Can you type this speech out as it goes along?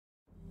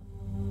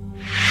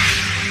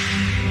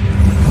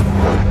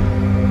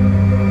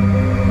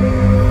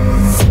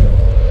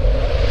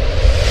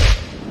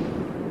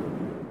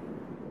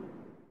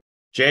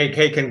Jake,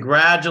 hey,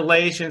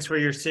 congratulations for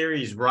your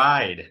series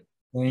Ride.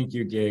 Thank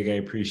you, Gig. I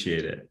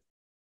appreciate it.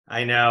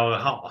 I know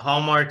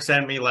Hallmark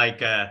sent me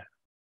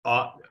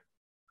all,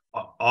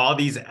 all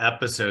these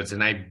episodes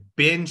and I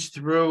binged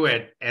through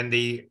it and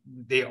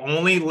they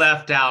only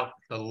left out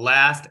the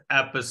last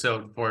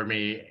episode for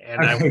me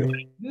and I was Okay.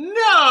 like,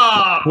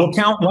 no. We'll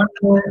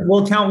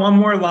count one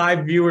more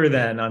live viewer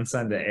then on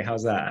Sunday.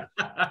 How's that?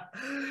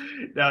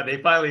 No,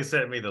 they finally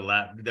sent me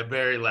the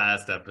very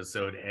last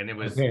episode and it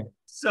was Okay.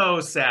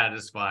 so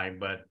satisfying,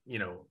 but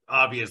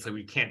obviously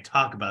we can't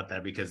talk about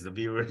that because the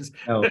viewers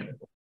Oh,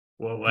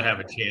 we'll have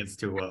a chance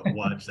to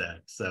watch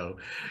that. So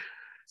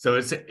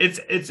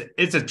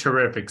it's a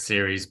terrific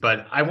series,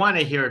 but I want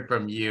to hear it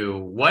from you.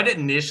 What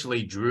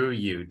initially drew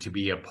you to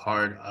be a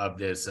part of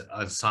this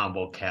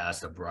ensemble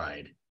cast of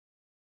Bride?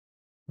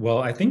 well,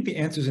 I think the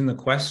answer's in the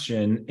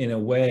question. In a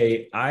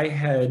way, I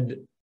had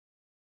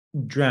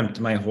dreamt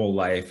my whole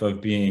life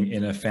of being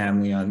in a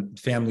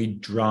family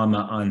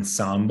drama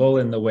ensemble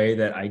in the way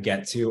that I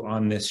get to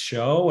on this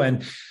show.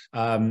 And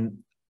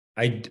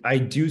I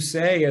do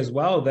say as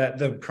well that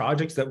the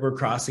projects that were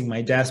crossing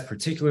my desk,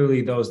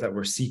 particularly those that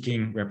were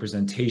seeking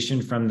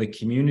representation from the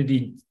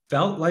community,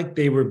 felt like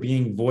they were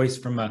being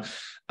voiced from a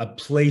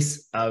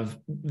place of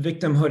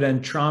victimhood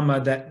and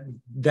trauma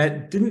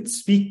that didn't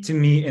speak to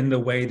me in the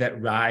way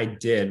that Ride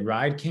did.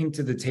 Ride came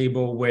to the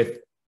table with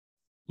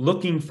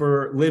looking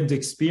for lived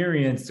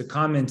experience to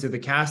come into the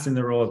cast in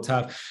the role of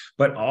Tough,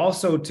 but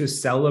also to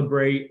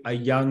celebrate a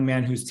young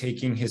man who's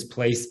taking his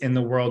place in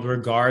the world,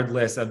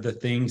 regardless of the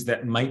things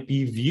that might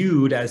be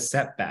viewed as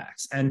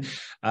setbacks. And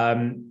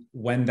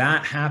when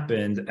that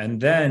happened,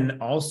 and then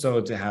also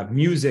to have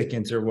music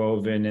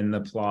interwoven in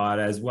the plot,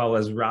 as well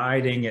as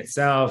riding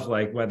itself,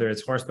 like whether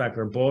it's horseback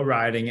or bull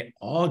riding, it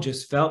all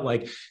just felt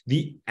like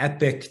the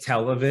epic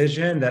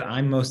television that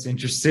I'm most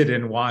interested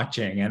in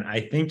watching. And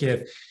I think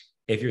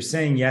if you're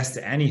saying yes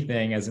to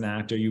anything as an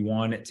actor, you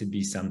want it to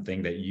be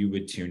something that you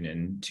would tune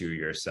in to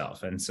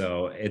yourself. And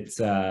so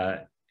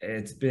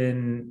it's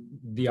been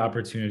the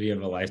opportunity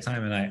of a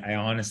lifetime. And I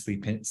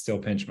honestly still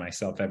pinch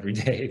myself every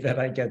day that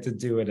I get to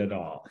do it at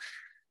all.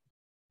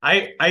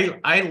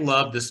 I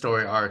love the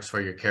story arcs for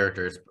your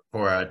characters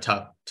for a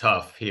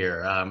tough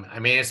here. I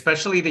mean,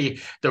 especially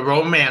the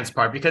romance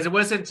part because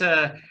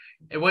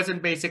it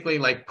wasn't basically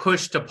like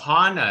pushed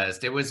upon us.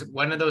 It was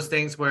one of those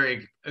things where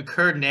it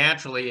occurred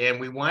naturally, and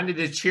we wanted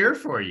to cheer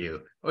for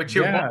you or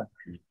cheer Yeah.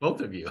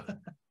 both of you.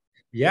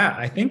 Yeah,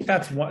 I think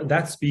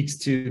that speaks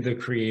to the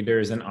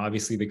creators and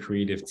obviously the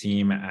creative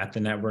team at the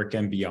network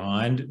and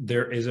beyond.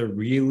 There is a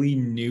really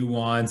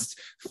nuanced,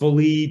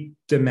 fully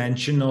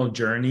dimensional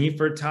journey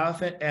for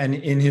Tough and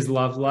in his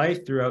love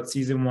life throughout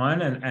season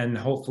one and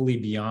hopefully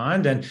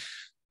beyond. And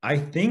I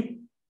think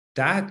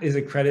that is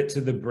a credit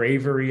to the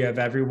bravery of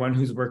everyone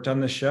who's worked on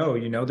the show.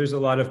 There's a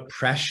lot of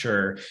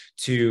pressure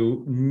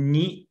to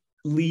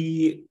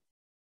neatly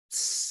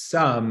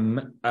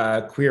some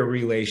queer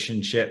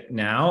relationship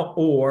now,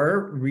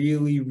 or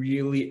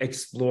really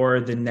explore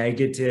the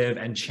negative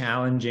and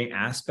challenging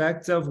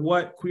aspects of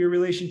what queer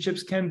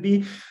relationships can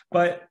be.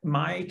 But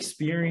my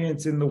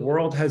experience in the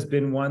world has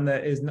been one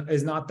that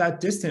is not that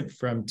distant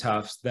from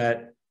Tufts.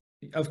 That,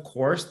 of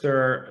course, there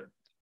are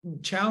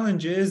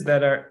challenges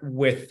that are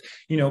with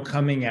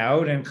coming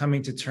out and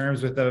coming to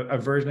terms with a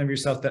version of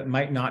yourself that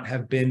might not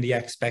have been the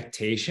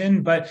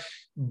expectation, but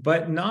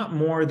not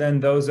more than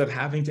those of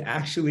having to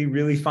actually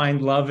really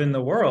find love in the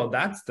world.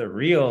 That's the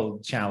real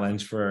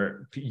challenge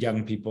for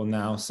young people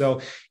now. So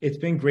it's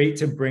been great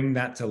to bring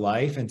that to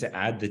life and to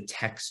add the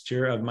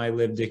texture of my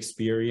lived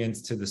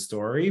experience to the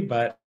story.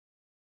 But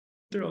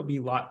there will be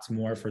lots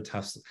more for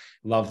Tufts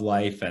love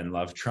life and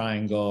love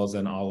triangles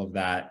and all of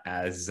that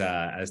as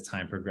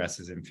time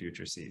progresses in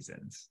future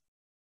seasons.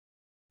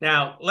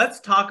 Now let's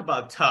talk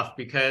about Tough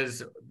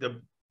because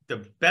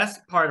the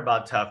best part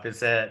about Tough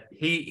is that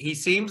he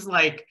seems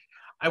like,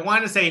 I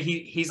want to say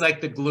he's like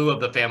the glue of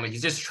the family.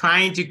 He's just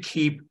trying to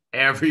keep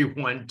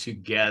everyone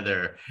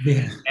together.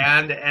 Yeah.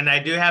 And I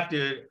do have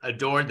to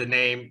adore the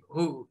name.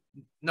 Who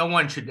no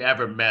one should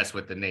ever mess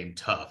with the name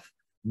Tough.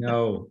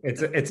 No,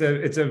 it's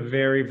a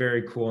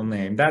very cool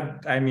name.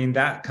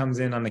 That comes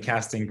in on the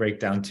casting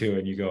breakdown too,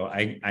 and you go,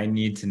 I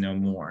need to know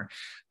more.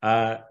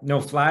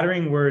 No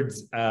flattering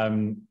words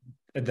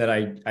that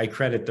I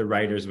credit the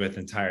writers with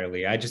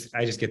entirely. I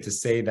just get to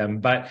say them,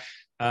 but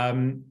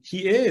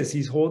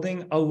he's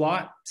holding a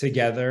lot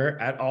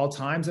together at all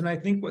times. And I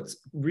think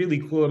what's really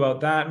cool about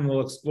that, and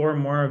we'll explore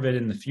more of it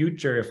in the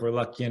future if we're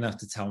lucky enough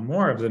to tell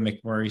more of the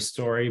McMurray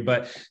story,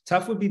 but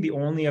Tough would be the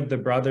only of the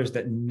brothers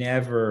that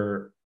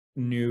never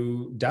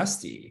knew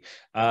Dusty.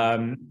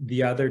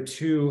 The other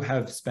two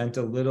have spent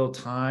a little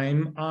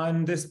time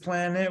on this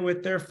planet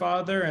with their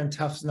father, and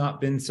Tough's not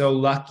been so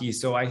lucky.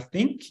 So I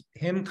think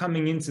him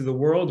coming into the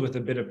world with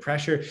a bit of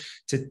pressure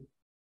to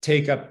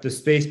take up the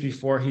space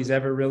before he's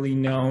ever really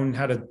known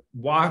how to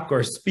walk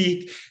or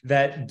speak,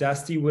 that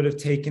Dusty would have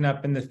taken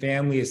up in the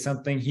family is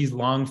something he's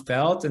long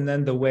felt. And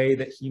then the way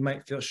that he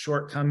might feel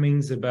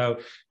shortcomings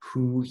about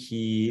who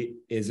he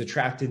is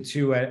attracted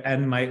to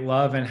and might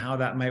love, and how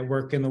that might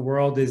work in the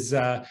world is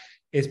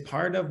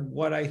part of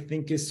what I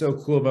think is so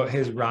cool about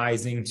his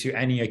rising to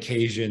any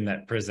occasion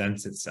that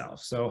presents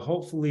itself. So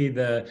hopefully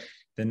the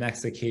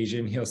next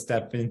occasion he'll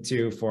step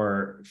into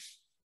for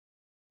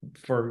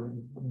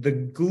the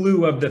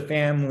glue of the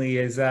family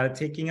is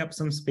taking up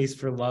some space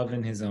for love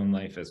in his own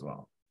life as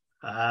well.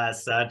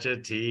 Such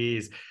a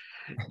tease.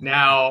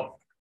 Now,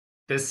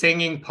 the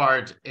singing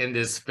part in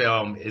this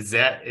film, is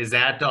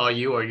that all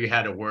you, or you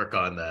had to work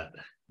on that?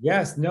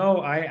 Yes, no,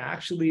 I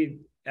actually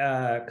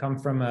come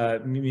from a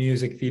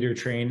music theater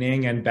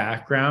training and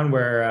background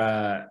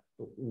where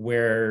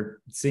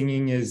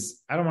singing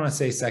is, I don't want to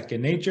say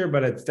second nature,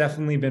 but it's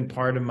definitely been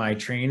part of my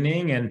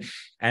training. And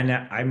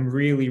I'm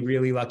really,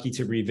 really lucky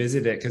to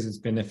revisit it, because it's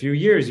been a few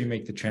years. You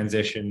make the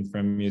transition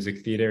from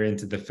music theater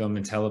into the film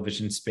and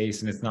television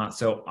space, and it's not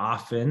so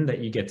often that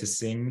you get to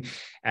sing.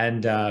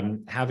 And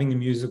having the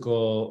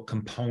musical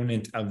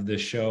component of the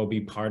show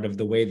be part of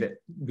the way that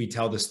we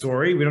tell the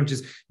story. We don't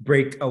just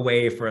break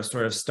away for a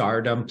sort of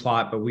stardom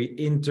plot, but we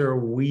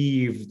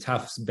interweave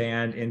Tuff's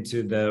band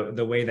into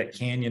the way that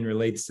Canyon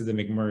relates to the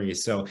McMurrays.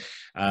 So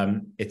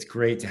it's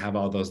great to have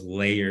all those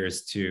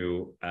layers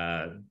to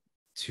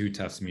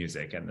Tuff's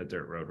music and the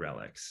Dirt Road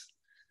Relics.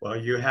 Well,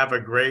 you have a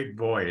great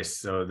voice,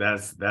 so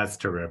that's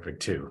terrific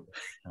too.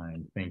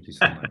 Thank you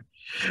so much.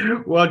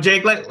 Well,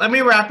 Jake, let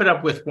me wrap it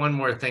up with one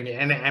more thing,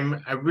 and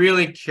I'm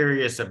really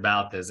curious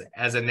about this.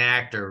 As an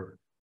actor,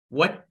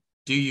 what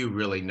do you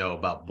really know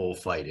about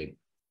bullfighting?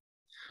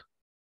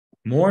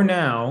 More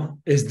now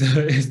is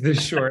the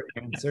short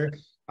answer.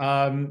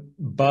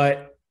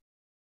 But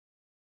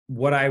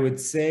what I would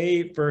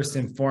say first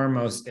and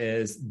foremost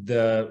is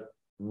the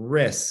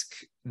risk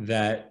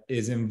that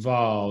is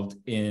involved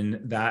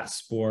in that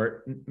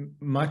sport,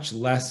 much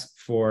less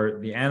for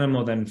the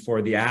animal than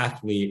for the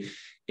athlete,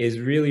 is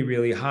really,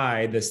 really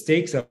high. The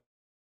stakes of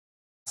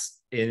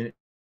in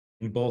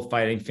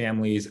bullfighting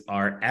families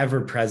are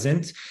ever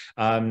present.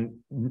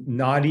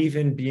 Not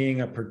even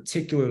being a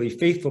particularly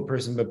faithful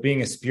person, but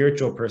being a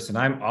spiritual person.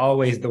 I'm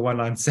always the one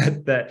on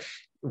set that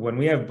when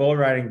we have bull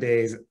riding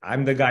days,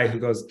 I'm the guy who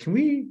goes, can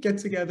we get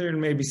together and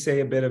maybe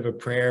say a bit of a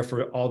prayer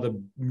for all the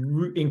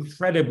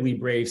incredibly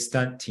brave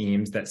stunt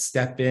teams that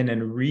step in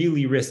and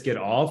really risk it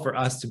all for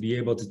us to be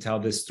able to tell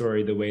this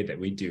story the way that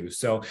we do.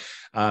 So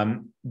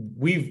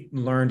we've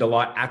learned a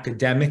lot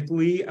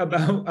academically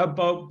about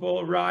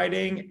bull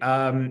riding.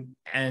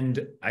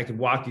 And I could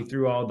walk you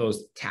through all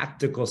those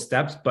tactical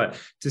steps, but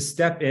to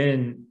step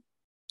in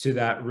to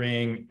that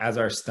ring as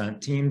our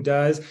stunt team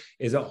does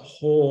is a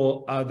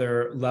whole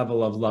other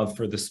level of love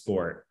for the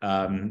sport.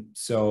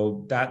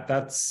 So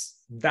that's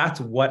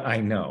what I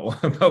know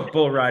about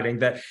bull riding,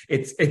 that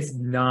it's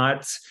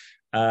not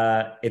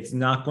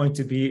going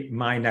to be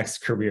my next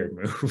career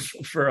move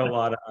for a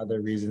lot of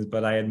other reasons,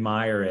 but I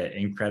admire it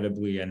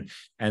incredibly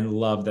and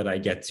love that I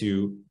get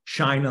to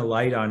shine a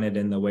light on it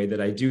in the way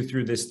that I do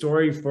through this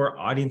story for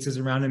audiences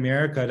around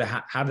America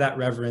to have that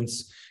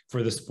reverence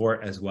for the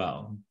sport as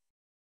well.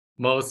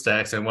 Most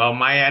excellent. Well,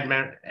 my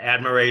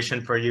admiration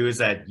for you is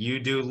that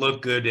you do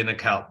look good in a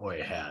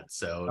cowboy hat.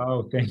 So,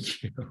 oh,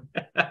 thank you.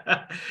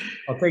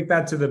 I'll take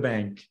that to the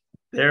bank.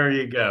 There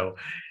you go,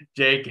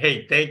 Jake.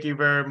 Hey, thank you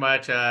very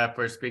much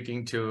for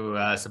speaking to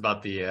us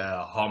about the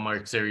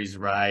Hallmark series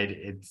ride.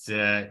 It's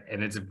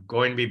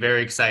going to be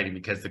very exciting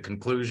because the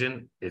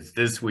conclusion is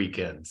this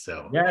weekend.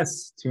 So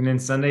yes, tune in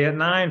Sunday at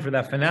 9 for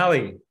that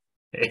finale.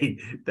 Hey,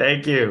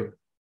 thank you.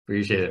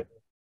 Appreciate it.